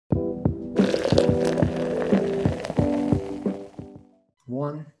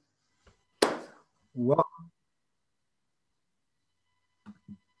everyone.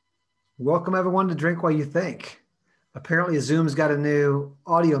 Welcome everyone to Drink While You Think. Apparently Zoom's got a new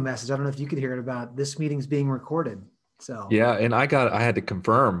audio message. I don't know if you could hear it about this meeting's being recorded. So yeah, and I had to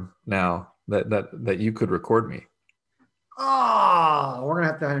confirm now that you could record me. Oh, we're gonna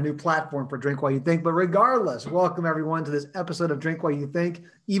have to have a new platform for Drink While You Think. But regardless, welcome everyone to this episode of Drink While You Think,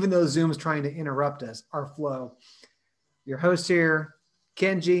 even though Zoom's trying to interrupt us, our flow. Your host here,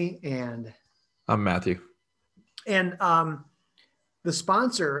 Kenji, and I'm Matthew. And the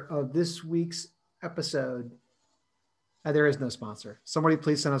sponsor of this week's episode, there is no sponsor. Somebody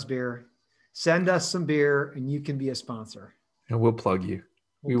please send us beer. Send us some beer and you can be a sponsor. And we'll plug you.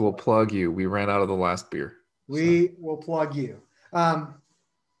 We will plug you. We ran out of the last beer. We will plug you. I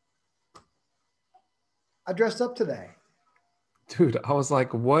dressed up today. Dude, I was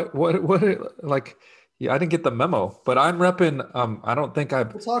like, what, like, yeah, I didn't get the memo, but I'm repping, I don't think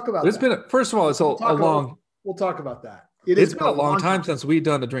I've, we'll talk about it's that. Been, first of all, it's we'll talk about that. It's been a long time since we've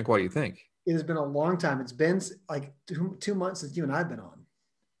done the Drink While You Think. It has been a long time. It's been like 2 months since you and I've been on.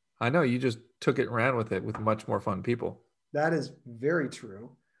 I know, you just took it and ran with it with much more fun people. That is very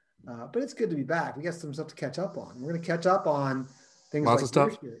true. But it's good to be back. We got some stuff to catch up on. We're going to catch up on things lots of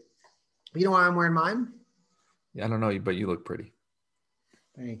stuff. You know why I'm wearing mine? Yeah, I don't know, but you look pretty.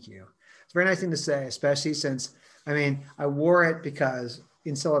 Thank you. It's a very nice thing to say, especially since, I wore it because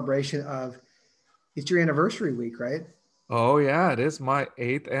in celebration of, it's your anniversary week, right? Oh yeah, it is my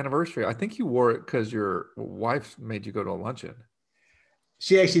 8th anniversary. I think you wore it because your wife made you go to a luncheon.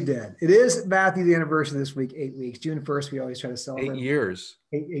 She actually did. It is Matthew's anniversary this week, 8 weeks. June 1st, we always try to celebrate. 8 years.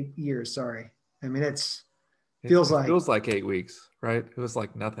 8 years, sorry. It feels like 8 weeks, right? It was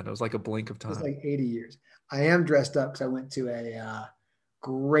like nothing. It was like a blink of time. It was like 80 years. I am dressed up because I went to a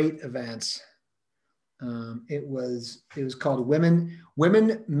great event. It was called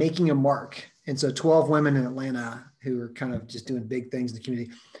Women Making a Mark. And so 12 women in Atlanta who are kind of just doing big things in the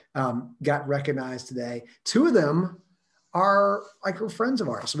community got recognized today. 2 of them are friends of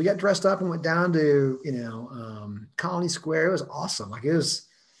ours. So we got dressed up and went down to, Colony Square. It was awesome. I'll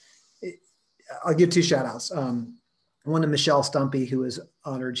give 2 shout outs. One to Michelle Stumpy, who was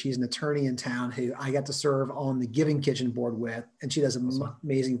honored. She's an attorney in town who I got to serve on the Giving Kitchen board with, and she does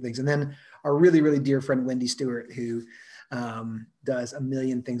amazing things. And then our really, really dear friend, Wendy Stewart, who does a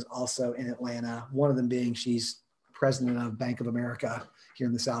million things also in Atlanta. One of them being she's president of Bank of America here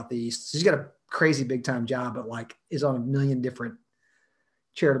in the Southeast. So she's got a crazy big time job, but is on a million different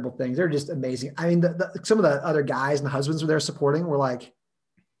charitable things. They're just amazing. Some of the other guys and the husbands were there supporting were like,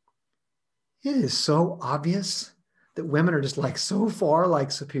 it is so obvious that women are just so far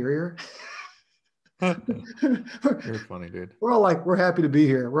superior. You're funny, dude. We're all we're happy to be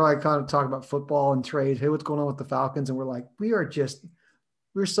here. We're kind of talking about football and trade. Hey, what's going on with the Falcons? And we're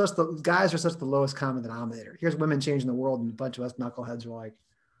guys are such the lowest common denominator. Here's women changing the world, and a bunch of us knuckleheads are like,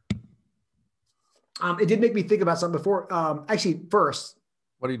 it did make me think about something before. Actually, first,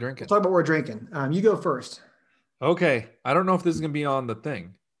 what are you drinking? Let's talk about what we're drinking. You go first. Okay. I don't know if this is going to be on the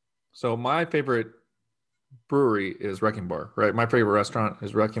thing. So my favorite brewery is Wrecking Bar, right? My favorite restaurant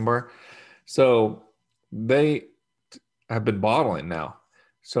is Wrecking Bar. So they have been bottling now.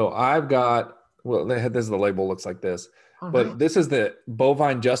 So I've got, this is the label, looks like this. Oh, but nice. This is the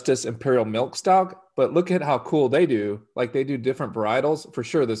Bovine Justice Imperial Milk Stout. But look at how cool they do. They do different varietals. For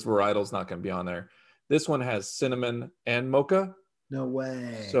sure, this varietal is not going to be on there. This one has cinnamon and mocha. No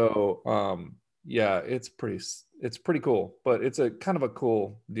way. So, yeah, it's pretty cool. But it's a kind of a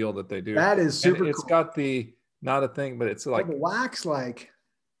cool deal that they do. That is super cool. It's got not a thing, but it's like wax,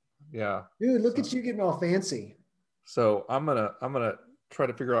 yeah. Dude, look at you getting all fancy. So I'm gonna try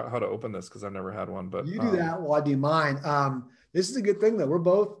to figure out how to open this because I've never had one. But you do that while I do mine. This is a good thing though. We're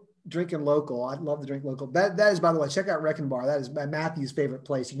both drinking local. I'd love to drink local. That is, by the way, check out Wrecking Bar. That is Matthew's favorite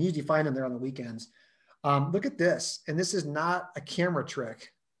place. You can usually find them there on the weekends. Look at this, and this is not a camera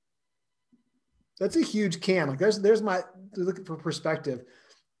trick. That's a huge can. There's my looking for perspective.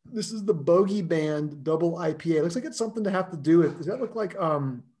 This is the Bogey Band Double IPA. It looks like it's something to have to do with. Does that look like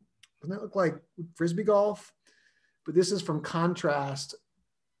doesn't that look like frisbee golf? But this is from Contrast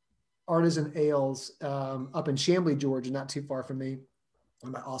Artisan Ales up in Chamblee, Georgia, not too far from me.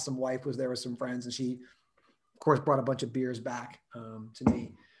 And my awesome wife was there with some friends, and she, of course, brought a bunch of beers back to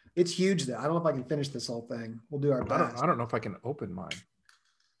me. It's huge, though. I don't know if I can finish this whole thing. We'll do our best. I don't know if I can open mine.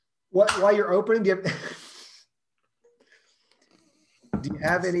 While you're opening, do you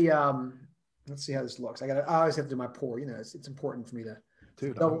have any? Let's see how this looks. I always have to do my pour. It's important for me to.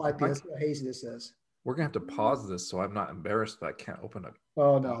 Dude, double IPA. Let's see how hazy this is. We're gonna have to pause this so I'm not embarrassed that I can't open it.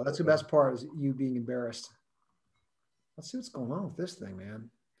 Oh no, that's the best part is you being embarrassed. Let's see what's going on with this thing, man.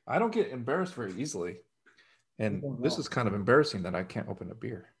 I don't get embarrassed very easily. And this is kind of embarrassing that I can't open a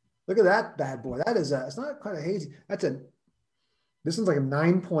beer. Look at that bad boy. That is it's not quite a hazy. This one's like a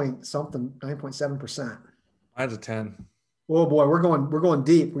 9.7%. Mine's a 10. Oh boy, we're going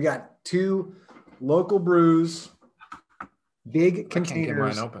deep. We got 2 local brews, big containers. I can't get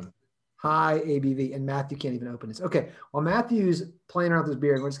mine open. High ABV, and Matthew can't even open this. Okay, while Matthew's playing around with this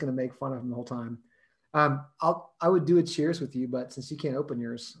beer, and we're just going to make fun of him the whole time. I would do a cheers with you, but since you can't open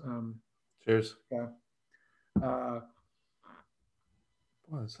yours, cheers. Yeah. Pain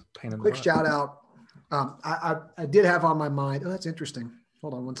in the Quick butt. shout out. I did have on my mind. Oh, that's interesting.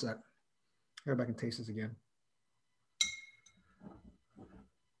 Hold on one sec. Go back and taste this again.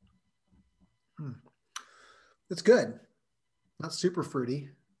 It's good. Not super fruity.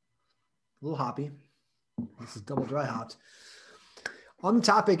 A little hoppy. This is double dry hopped. On the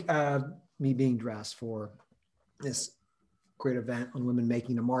topic of me being dressed for this great event on women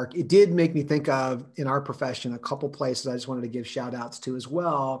making a mark, it did make me think of, in our profession, a couple places I just wanted to give shout outs to as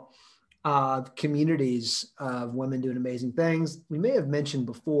well. Communities of women doing amazing things. We may have mentioned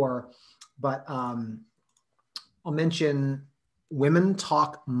before, but I'll mention Women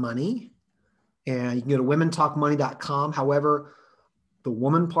Talk Money, and you can go to womentalkmoney.com. However, the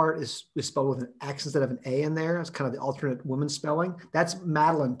woman part is spelled with an X instead of an A in there. It's kind of the alternate woman spelling. That's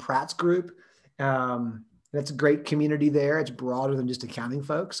Madeline Pratt's group. That's a great community there. It's broader than just accounting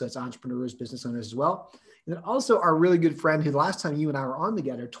folks. So it's entrepreneurs, business owners as well. And then also our really good friend who the last time you and I were on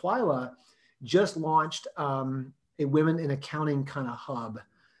together, Twyla, just launched a women in accounting kind of hub,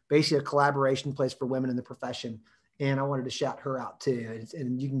 basically a collaboration place for women in the profession. And I wanted to shout her out too.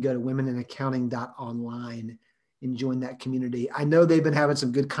 And you can go to womeninaccounting.online and join that community. I know they've been having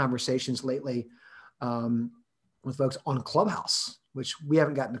some good conversations lately with folks on Clubhouse, which we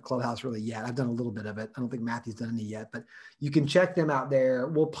haven't gotten to Clubhouse really yet. I've done a little bit of it. I don't think Matthew's done any yet, but you can check them out there.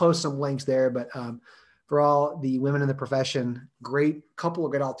 We'll post some links there, but for all the women in the profession, couple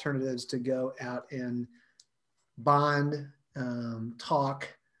of great alternatives to go out and bond, talk,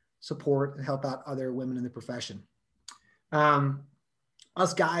 support, and help out other women in the profession.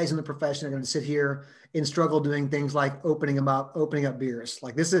 Us guys in the profession are going to sit here and struggle doing things like opening up beers.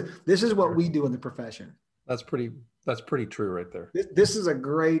 Like this is what we do in the profession. That's pretty true right there. This is a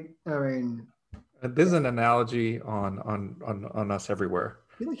great, this is an analogy on us everywhere.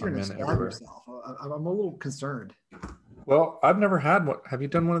 I feel like you're going to stab yourself. I'm a little concerned. Well, I've never had one. Have you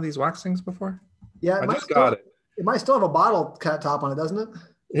done one of these waxings before? Yeah, I just got it. It might still have a bottle cut top on it, doesn't it?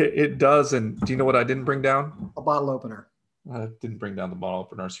 It does. And do you know what I didn't bring down? A bottle opener. I didn't bring down the bottle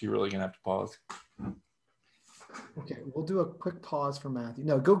opener, so you're really going to have to pause. Okay, we'll do a quick pause for Matthew.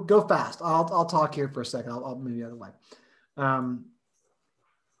 No, go fast. I'll talk here for a second. I'll move the other way.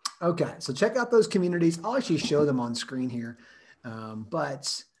 Okay, so check out those communities. I'll actually show them on screen here.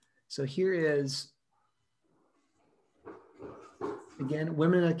 So here is, again,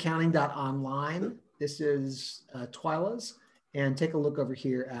 womenaccounting.online. This is Twyla's. And take a look over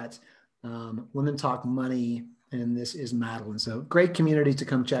here at Women Talk Money. And this is Madeline. So great community to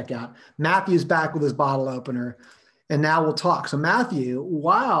come check out. Matthew's back with his bottle opener. And now we'll talk. So Matthew,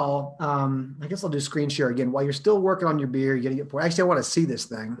 while, I guess I'll do screen share again. While you're still working on your beer, you're going to get poured. Actually, I want to see this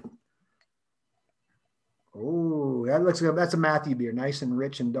thing. Oh, that looks good. That's a Matthew beer. Nice and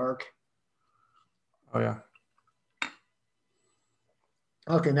rich and dark. Oh, yeah.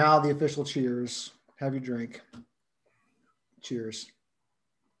 Okay, now the official cheers. Have your drink. Cheers.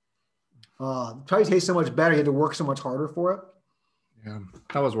 Probably tastes so much better. You had to work so much harder for it. Yeah,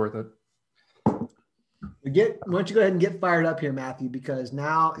 that was worth it. Why don't you go ahead and get fired up here, Matthew, because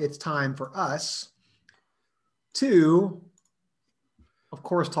now it's time for us to, of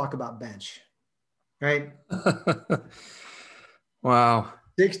course, talk about bench, right? Wow.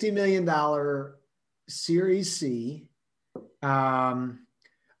 $60 million Series C.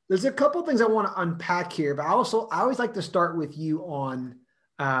 There's a couple of things I want to unpack here, but I always like to start with you on,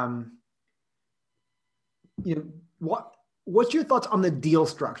 what's your thoughts on the deal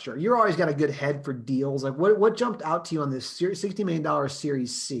structure? You're always got a good head for deals. Like what jumped out to you on this $60 million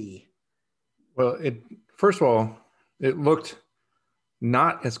Series C? Well, first of all, it looked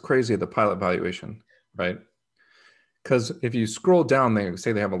not as crazy at the pilot valuation, right? Because if you scroll down, they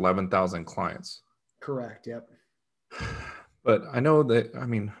say they have 11,000 clients. Correct. Yep. But I know that,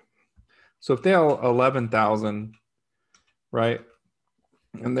 so if they have 11,000, right,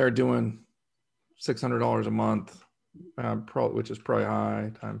 and they're doing $600 a month, which is probably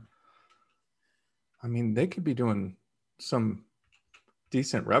high time. They could be doing some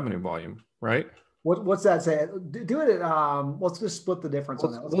decent revenue volume, right? What's that say? Do it at let's just split the difference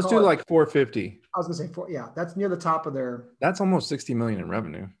on that. Let's do like 450. I was gonna say four. Yeah, that's near the top of their. That's almost 60 million in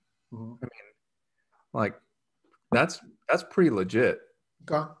revenue. Mhm. I mean, like that's pretty legit.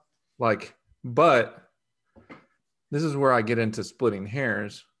 Okay. Like, but this is where I get into splitting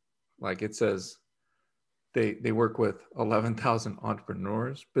hairs. Like it says they work with 11,000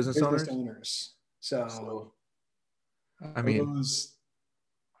 entrepreneurs, business owners. So I mean,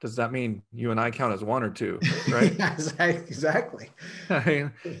 does that mean you and I count as one or two, right? Yeah, exactly.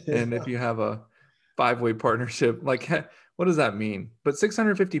 And if you have a 5-way partnership, like what does that mean? But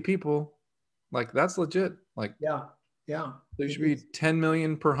 650 people, like that's legit. Like yeah. There should be 10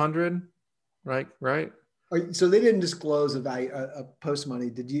 million per 100, right? So they didn't disclose a value, a post money.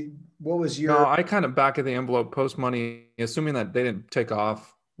 Did you? What was your? No, I kind of back of the envelope post money, assuming that they didn't take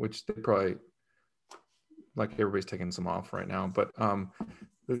off, which they probably, like everybody's taking some off right now. But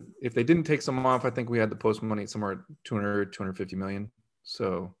if they didn't take some off, I think we had the post money somewhere at 250 million.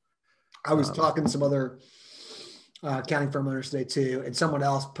 So I was talking to some other accounting firm owners today too, and someone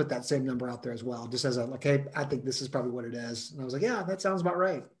else put that same number out there as well, just as a like, hey, I think this is probably what it is. And I was like, yeah, that sounds about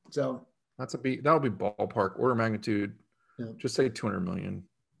right. So that'll be ballpark order of magnitude. Yeah. Just say 200 million.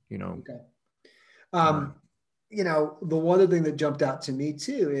 Okay. The one other thing that jumped out to me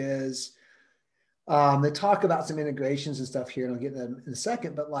too is they talk about some integrations and stuff here, and I'll get to them in a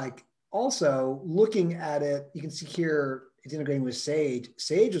second. But like also looking at it, you can see here it's integrating with Sage.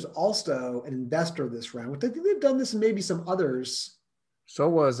 Sage was also an investor this round. I think they've done this and maybe some others. So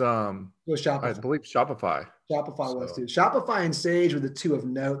was Shopify. I believe Shopify. Shopify was too. Shopify and Sage were the two of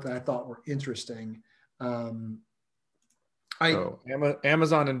note that I thought were interesting.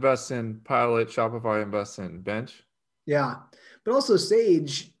 Amazon invests in Pilot, Shopify invests in Bench. Yeah, but also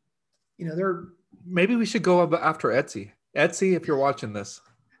Sage, maybe we should go after Etsy. Etsy, if you're watching this,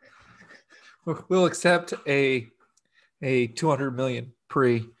 we'll accept a 200 million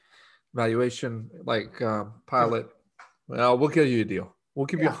pre-valuation like Pilot. Well, we'll give you a deal. We'll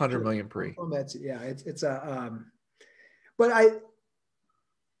give you 100 million pre. From Etsy, yeah, it's a. But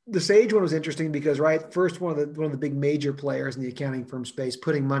the Sage one was interesting because first one of the big major players in the accounting firm space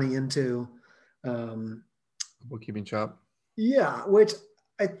putting money into bookkeeping shop. Yeah, which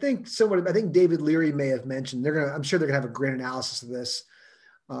I think David Leary may have mentioned. I'm sure they're gonna have a great analysis of this.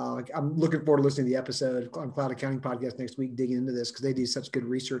 I'm looking forward to listening to the episode on Cloud Accounting Podcast next week, digging into this because they do such good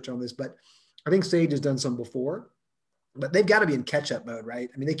research on this. But I think Sage has done some before, but they've got to be in catch-up mode, right?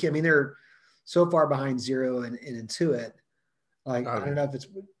 I mean, they're so far behind Xero and Intuit. Like, I don't know if it's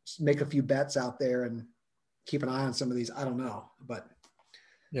make a few bets out there and keep an eye on some of these. I don't know, but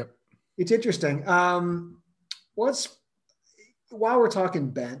yep, it's interesting. While we're talking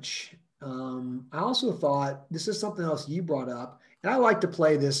bench, I also thought this is something else you brought up, and I like to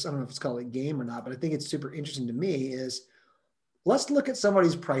play this. I don't know if it's called a game or not, but I think it's super interesting to me is let's look at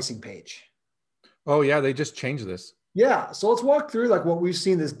somebody's pricing page. Oh yeah. They just changed this. Yeah. So let's walk through like what we've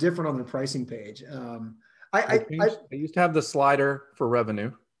seen that's different on their pricing page. They used to have the slider for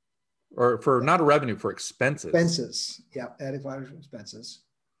revenue or for not a revenue, for expenses. Expenses. Yeah. Added sliders for expenses.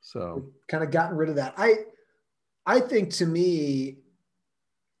 So we've kind of gotten rid of that. I think to me,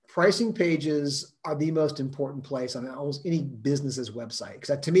 pricing pages are the most important place on almost any business's website.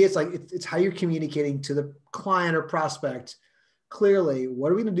 Because to me, it's like, it's how you're communicating to the client or prospect clearly,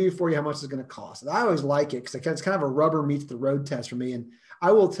 what are we going to do for you? How much is it going to cost? And I always like it because it's kind of a rubber meets the road test for me. And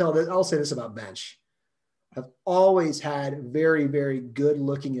I'll say this about Bench. I've always had very, very good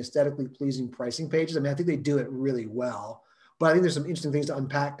looking, aesthetically pleasing pricing pages. I mean, I think they do it really well, but I think there's some interesting things to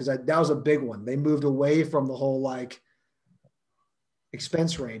unpack because that was a big one. They moved away from the whole like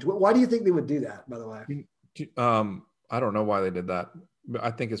expense range. Why do you think they would do that, by the way? I don't know why they did that, but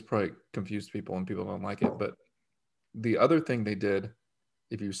I think it's probably confused people and people don't like it. But the other thing they did,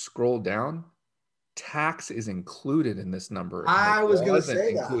 if you scroll down, tax is included in this number. I was going to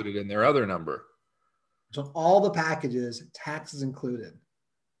say that. Included in their other number. So all the packages, tax is included,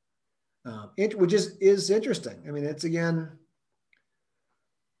 which is interesting. I mean, it's again,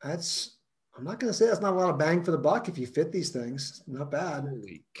 I'm not going to say that's not a lot of bang for the buck if you fit these things. Not bad.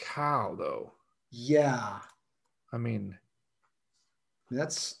 Holy cow, though. Yeah. I mean,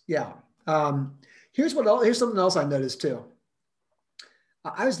 yeah. Here's something else I noticed too.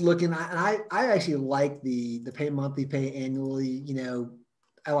 I was looking, and I actually like the pay monthly, pay annually.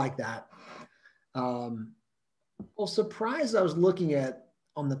 I like that. Well, surprised I was looking at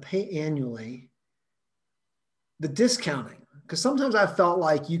on the pay annually, the discounting, because sometimes I felt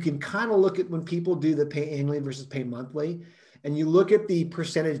like you can kind of look at when people do the pay annually versus pay monthly, and you look at the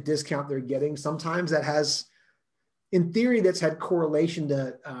percentage discount they're getting. Sometimes that has in theory, that's had correlation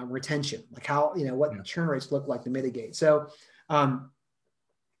to retention, like how, what churn rates look like to mitigate. So on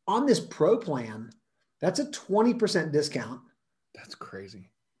this pro plan, that's a 20% discount. That's crazy.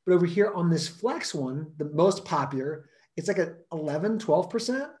 But over here on this flex one, the most popular, it's like a 11, 12%.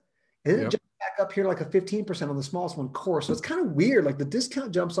 And then it jumps back up here like a 15% on the smallest one, core. So it's kind of weird. Like the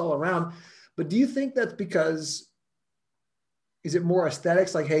discount jumps all around. But do you think that's because, is it more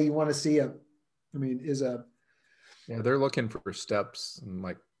aesthetics? Like, hey, you want to see yeah, they're looking for steps and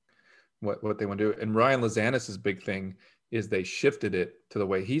like what they want to do. And Ryan Lazanis's big thing is they shifted it to the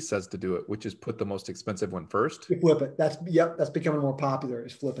way he says to do it, which is put the most expensive one first. You flip it. That's becoming more popular,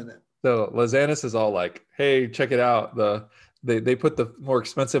 is flipping it. So Lazanis is all like, hey, check it out. They put the more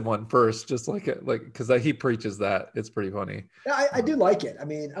expensive one first, just because he preaches that. It's pretty funny. Yeah, I do like it. I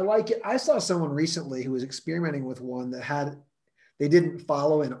mean, I like it. I saw someone recently who was experimenting with one that they didn't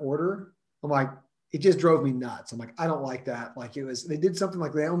follow in order. I'm like, it just drove me nuts. I'm like, I don't like that. Like they did something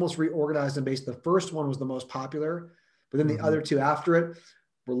like they almost reorganized them based. The first one was the most popular, but then the other two after it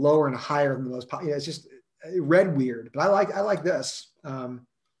were lower and higher than the most popular. It's just, it read weird, but I like this.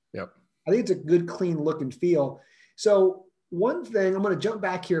 Yep. I think it's a good, clean look and feel. So one thing, I'm going to jump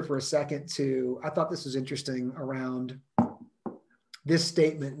back here for a second I thought this was interesting around this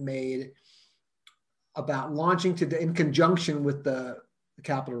statement made about launching today in conjunction with the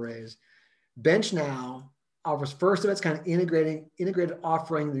capital raise. Bench now offers first of its kind of integrated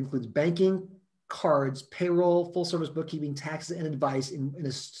offering that includes banking, cards, payroll, full service bookkeeping, taxes, and advice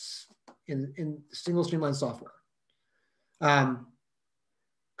in single streamlined software.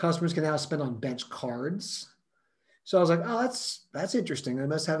 Customers can now spend on Bench cards. So I was like, oh, that's interesting. They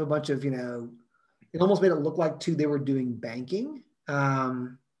must have a bunch of, it almost made it look like too they were doing banking.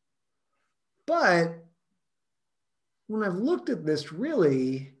 But when I've looked at this,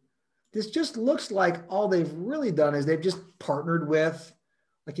 really, this just looks like all they've really done is they've just partnered with,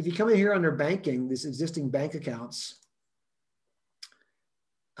 like if you come in here under banking, these existing bank accounts,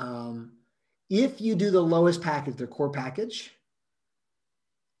 if you do the lowest package, their core package,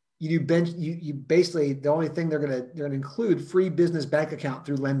 you do Bench, you basically, the only thing they're gonna include free business bank account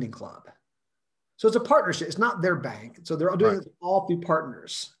through Lending Club. So it's a partnership. It's not their bank. So they're doing it all through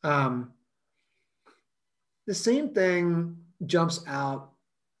partners. The same thing jumps out.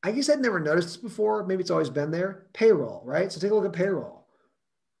 I guess I'd never noticed this before. Maybe it's always been there. Payroll, right? So take a look at payroll.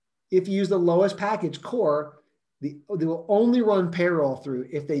 If you use the lowest package core, they will only run payroll through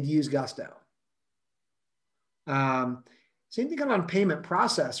if they'd use Gusto. Same thing on payment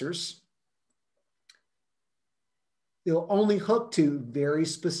processors. They'll only hook to very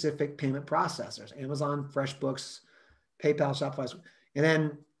specific payment processors, Amazon, FreshBooks, PayPal, Shopify. And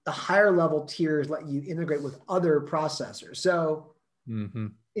then the higher level tiers let you integrate with other processors. So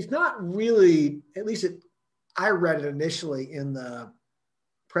it's not really, at least I read it initially in the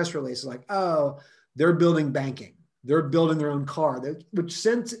press release, like, oh, they're building banking. They're building their own card, which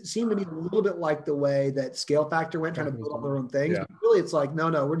seemed to be a little bit like the way that Scale Factor went, trying to build all their own things. Yeah. But really, it's like, no,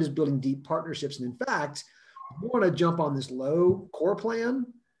 we're just building deep partnerships. And in fact, if you want to jump on this low core plan,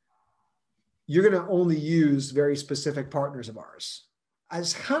 you're going to only use very specific partners of ours.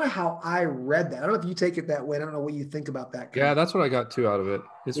 That's kind of how I read that. I don't know if you take it that way. I don't know what you think about that. Yeah, that's what I got too out of it.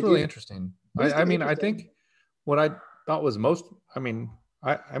 It's really interesting. I mean, I think what I thought was most, I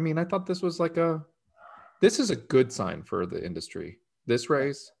thought this was this is a good sign for the industry. This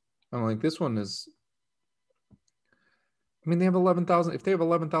raise, I'm like, this one is, they have 11,000. If they have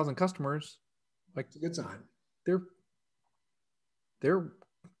 11,000 customers, like, it's a good sign.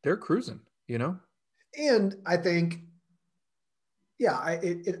 They're cruising, And I think,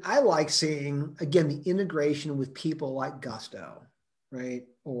 I like seeing, again, the integration with people like Gusto, right?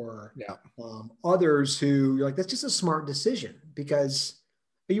 Or others who you're like, that's just a smart decision, because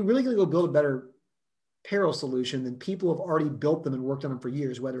are you really going to go build a better payroll solution than people who have already built them and worked on them for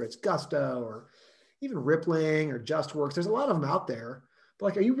years, whether it's Gusto or even Rippling or JustWorks? There's a lot of them out there, but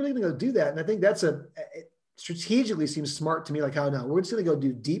like, are you really going to go do that? And I think it strategically seems smart to me. Like, how no, we're just going to go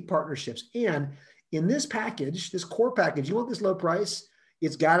do deep partnerships. And in this package, this core package, you want this low price,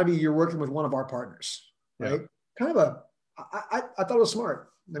 it's got to be you're working with one of our partners, right? Yeah. Kind of I thought it was smart.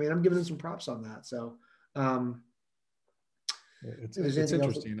 I'm giving them some props on that. So it's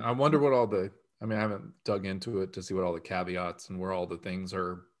interesting. I wonder what all the, I haven't dug into it to see what all the caveats and where all the things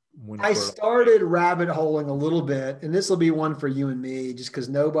are. I started rabbit holing a little bit, and this will be one for you and me, just because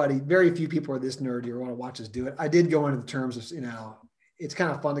very few people are this nerdy or want to watch us do it. I did go into the terms of, it's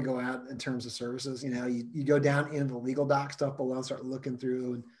kind of fun to go out in terms of services. You go down into the legal doc stuff below and start looking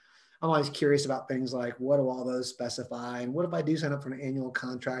through. And I'm always curious about things like, what do all those specify? And what if I do sign up for an annual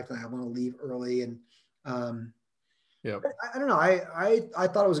contract and I want to leave early? And Yep. I don't know. I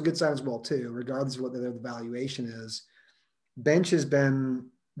thought it was a good sign as well too, regardless of what the valuation is. Bench has been,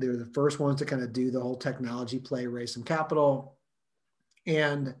 they're the first ones to kind of do the whole technology play, raise some capital.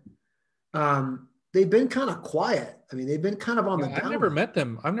 And they've been kind of quiet. I mean, they've been kind of on the down. I've never met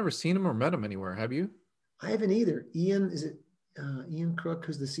them. I've never seen them or met them anywhere. Have you? I haven't either. Ian Crook,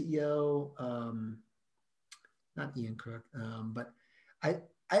 who's the CEO? Not Ian Crook, but I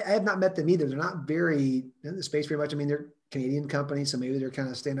have not met them either. They're not very in the space very much. I mean, they're a Canadian company, so maybe they're kind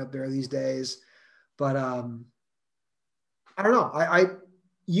of staying up there these days. But I don't know.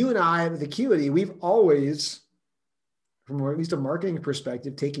 You and I with Acuity, we've always, from at least a marketing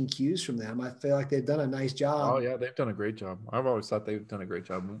perspective, taken cues from them. I feel like they've done a nice job. Oh yeah, they've done a great job. I've always thought they've done a great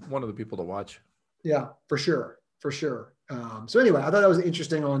job. One of the people to watch. Yeah, for sure. So anyway, I thought that was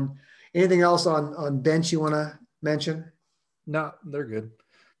interesting. On anything else on Bench you want to mention? No, they're good.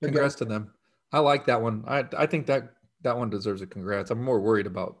 Congrats to them. I like that one. I think that one deserves a congrats. I'm more worried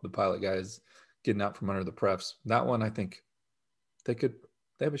about the Pilot guys getting out from under the prefs. That one, I think they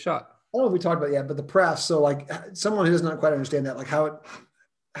have a shot. I don't know if we talked about it yet, but the prefs. So like someone who does not quite understand that, like how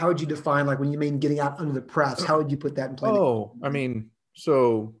would you define, like when you mean getting out under the prefs, how would you put that in play? Oh, I mean,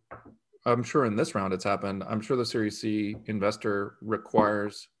 so I'm sure in this round it's happened. I'm sure the Series C investor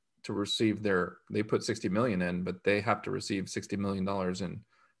requires to receive they put 60 million in, but they have to receive $60 million in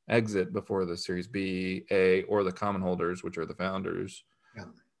exit before the Series B, A, or the common holders, which are the founders,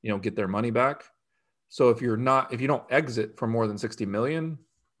 get their money back. So if you don't exit for more than 60 million,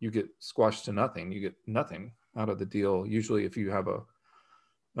 you get squashed to nothing. You get nothing out of the deal. Usually if you have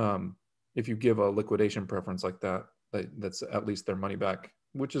if you give a liquidation preference like that, that's at least their money back,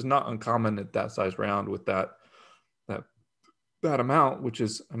 which is not uncommon at that size round with that amount, which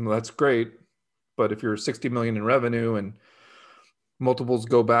is, I mean, that's great. But if you're 60 million in revenue and multiples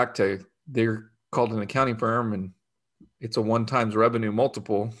go back to, they're called an accounting firm and it's a 1 times revenue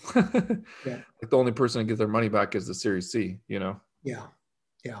multiple. Like the only person that gets their money back is the Series C, Yeah.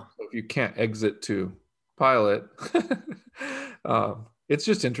 So if you can't exit to Pilot, it's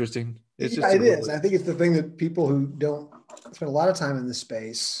just interesting. It is. I think it's the thing that people who don't spend a lot of time in this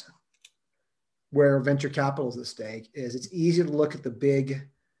space where venture capital is at stake is it's easy to look at the big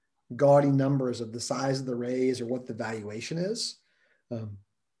gaudy numbers of the size of the raise or what the valuation is.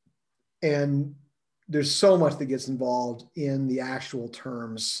 And there's so much that gets involved in the actual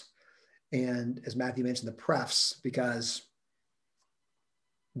terms. And as Matthew mentioned, the prefs, because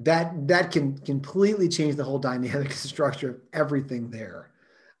that can completely change the whole dynamic and structure of everything there.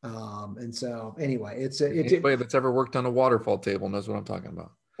 And so anyway, anybody that's ever worked on a waterfall table knows what I'm talking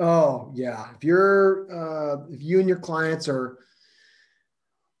about. Oh yeah. If you and your clients are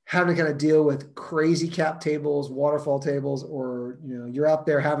having to kind of deal with crazy cap tables, waterfall tables, or, you're out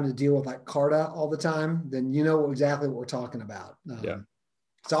there having to deal with like Carta all the time, then you know exactly what we're talking about.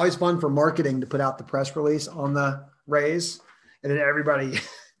 It's always fun for marketing to put out the press release on the raise, and then everybody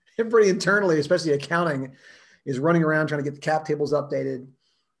internally, especially accounting, is running around trying to get the cap tables updated.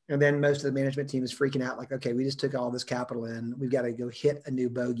 And then most of the management team is freaking out like, okay, we just took all this capital in. We've got to go hit a new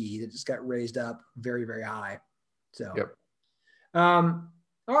bogey that just got raised up very, very high. So, all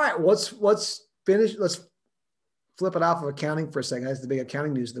right, let's finish. Let's flip it off of accounting for a second. That's the big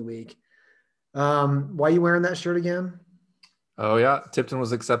accounting news of the week. Why are you wearing that shirt again? Oh yeah. Tipton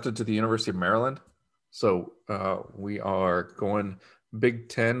was accepted to the University of Maryland. So we are going Big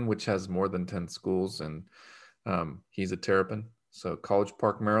Ten, which has more than 10 schools. And he's a Terrapin. So College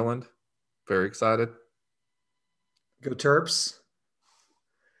Park, Maryland. Very excited. Go Terps.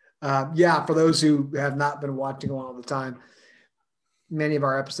 For those who have not been watching all the time, many of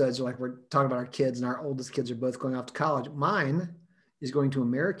our episodes are like we're talking about our kids, and our oldest kids are both going off to college. Mine is going to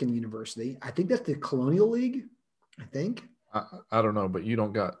American University. I think that's the Colonial League. I think. I don't know, but you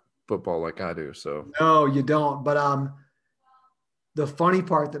don't got football like I do. So no, you don't. But the funny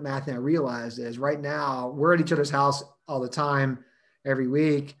part that Matthew and I realized is right now we're at each other's house all the time, every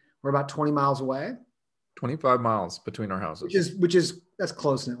week. We're about 20 miles away. 25 miles between our houses. Which is that's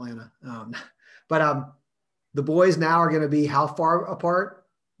close in Atlanta. But the boys now are going to be how far apart?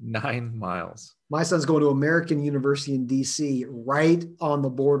 9 miles. My son's going to American University in DC, right on the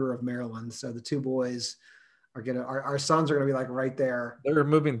border of Maryland. So the two boys are our sons are going to be like right there. They're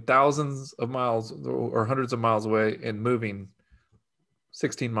moving thousands of miles or hundreds of miles away and moving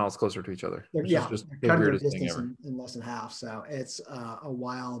 16 miles closer to each other. Just the weirdest thing ever. In less than half. So it's a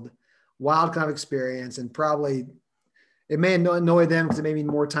wild kind of experience, and probably it may annoy them because it may be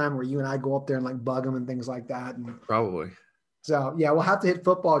more time where you and I go up there and like bug them and things like that. And probably. So yeah, we'll have to hit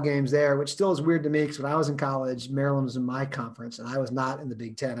football games there, which still is weird to me because when I was in college, Maryland was in my conference and I was not in the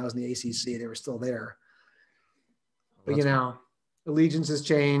Big Ten. I was in the ACC. They were still there. But allegiances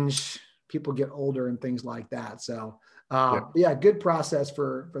change, people get older and things like that. So yeah, good process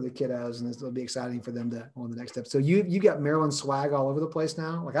for the kiddos, and it'll be exciting for them to go on the next step. So you got Maryland swag all over the place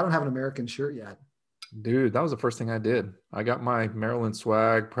now. Like I don't have an American shirt yet. Dude, that was the first thing I did. I got my Maryland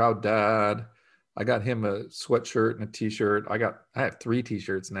swag, proud dad. I got him a sweatshirt and a t-shirt. I have 3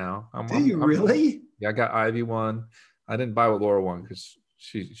 t-shirts now. Do you really? Yeah, I got Ivy one. I didn't buy with Laura one because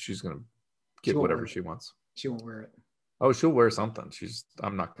she's gonna get whatever she wants. She won't wear it. Oh, she'll wear something.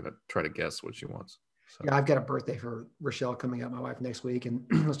 I'm not gonna try to guess what she wants. So. Yeah, I've got a birthday for Rochelle coming up, my wife, next week. And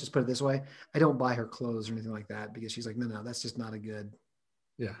let's just put it this way. I don't buy her clothes or anything like that because she's like, no, that's just not a good.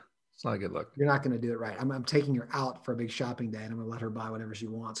 Yeah, it's not a good look. You're not going to do it right. I'm taking her out for a big shopping day and I'm going to let her buy whatever she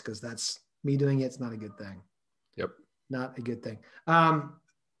wants because that's me doing it. It's not a good thing. Yep. Not a good thing. All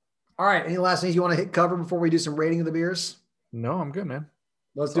right. Any last things you want to cover before we do some rating of the beers? No, I'm good, man.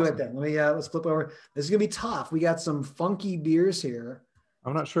 Let's do it then. Let's flip over. This is going to be tough. We got some funky beers here.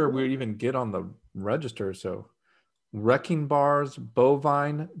 I'm not sure we even get on the register. So Wrecking Bar's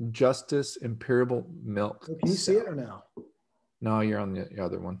Bovine Justice Imperial Milk. Can you see it or no? No, you're on the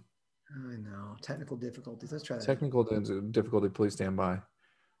other one. I know. Technical difficulties. Let's try that. Technical difficulty. Please stand by.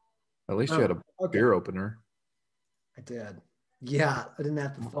 At least you had a beer opener. I did. Yeah, I didn't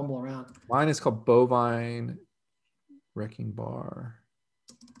have to fumble around. Mine is called Bovine Wrecking Bar.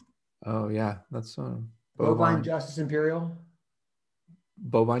 Oh, yeah. That's Bovine Justice Imperial.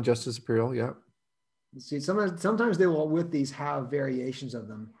 Bovine Justice Imperial, yeah. See, sometimes they will with these have variations of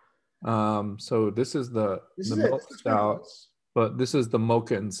them. So this is the milk stout, but this is the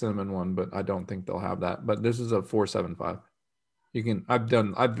mocha and cinnamon one, but I don't think they'll have that. But this is a 4.75.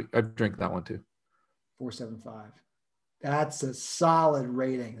 I've drank that one too. 4.75. That's a solid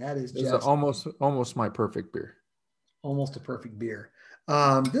rating. That is just almost my perfect beer. Almost a perfect beer.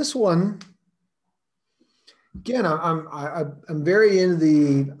 This one. Again, I'm very into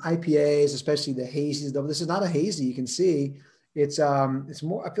the IPAs, especially the hazies. Though this is not a hazy, you can see it's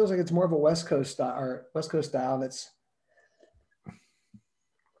more. It feels like it's more of a West Coast style. That's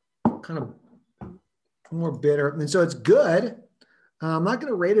kind of more bitter, and so it's good. I'm not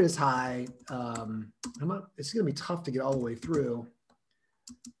going to rate it as high. It's going to be tough to get all the way through.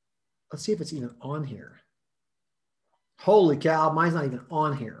 Let's see if it's even on here. Holy cow, mine's not even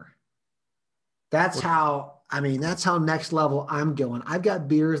on here. That's how next level I'm going. I've got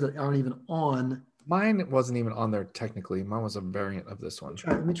beers that aren't even on. Mine wasn't even on there technically. Mine was a variant of this one.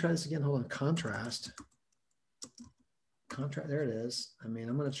 Let me try this again. Hold on. Contrast. There it is. I'm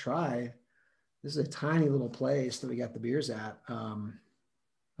going to try. This is a tiny little place that we got the beers at.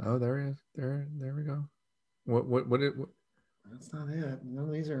 Oh, there it is. There we go. What? That's not it. None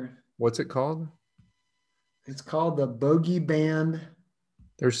of these are. What's it called? It's called the Bogey Band.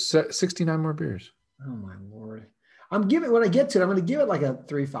 There's 69 more beers. Oh my Lord. When I get to it, I'm going to give it like a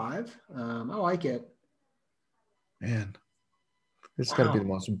 3.5. I like it. Man, it's got to be the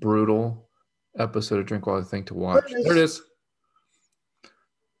most brutal episode of Drink While I Think to watch. There it is.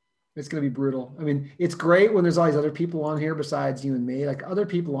 It's going to be brutal. I mean, it's great when there's all these other people on here besides you and me. Like other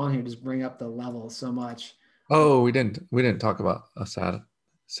people on here just bring up the level so much. Oh, we didn't talk about a sad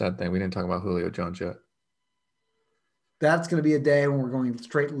thing. We didn't talk about Julio Jones yet. That's going to be a day when we're going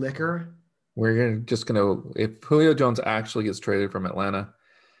straight liquor. We're just going to, if Julio Jones actually gets traded from Atlanta,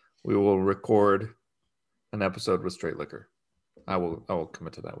 we will record an episode with straight liquor. I will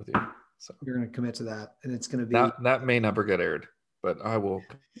commit to that with you. So you're going to commit to that, and it's going to be that may never get aired, but I will.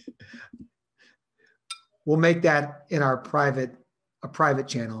 We'll make that in our private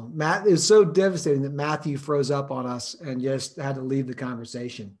channel. Matt, it was so devastating that Matthew froze up on us and just had to leave the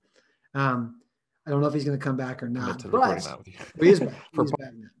conversation. I don't know if he's going to come back or not. But he is back. He's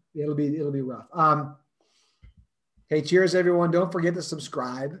back now. It'll be rough. Hey, cheers, everyone. Don't forget to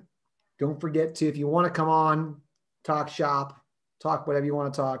subscribe. Don't forget to, if you want to come on, talk shop, talk whatever you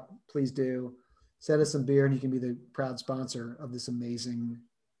want to talk, please do. Send us some beer and you can be the proud sponsor of this amazing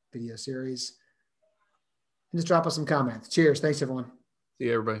video series. And just drop us some comments. Cheers. Thanks, everyone. See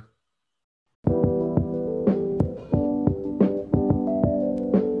you, everybody.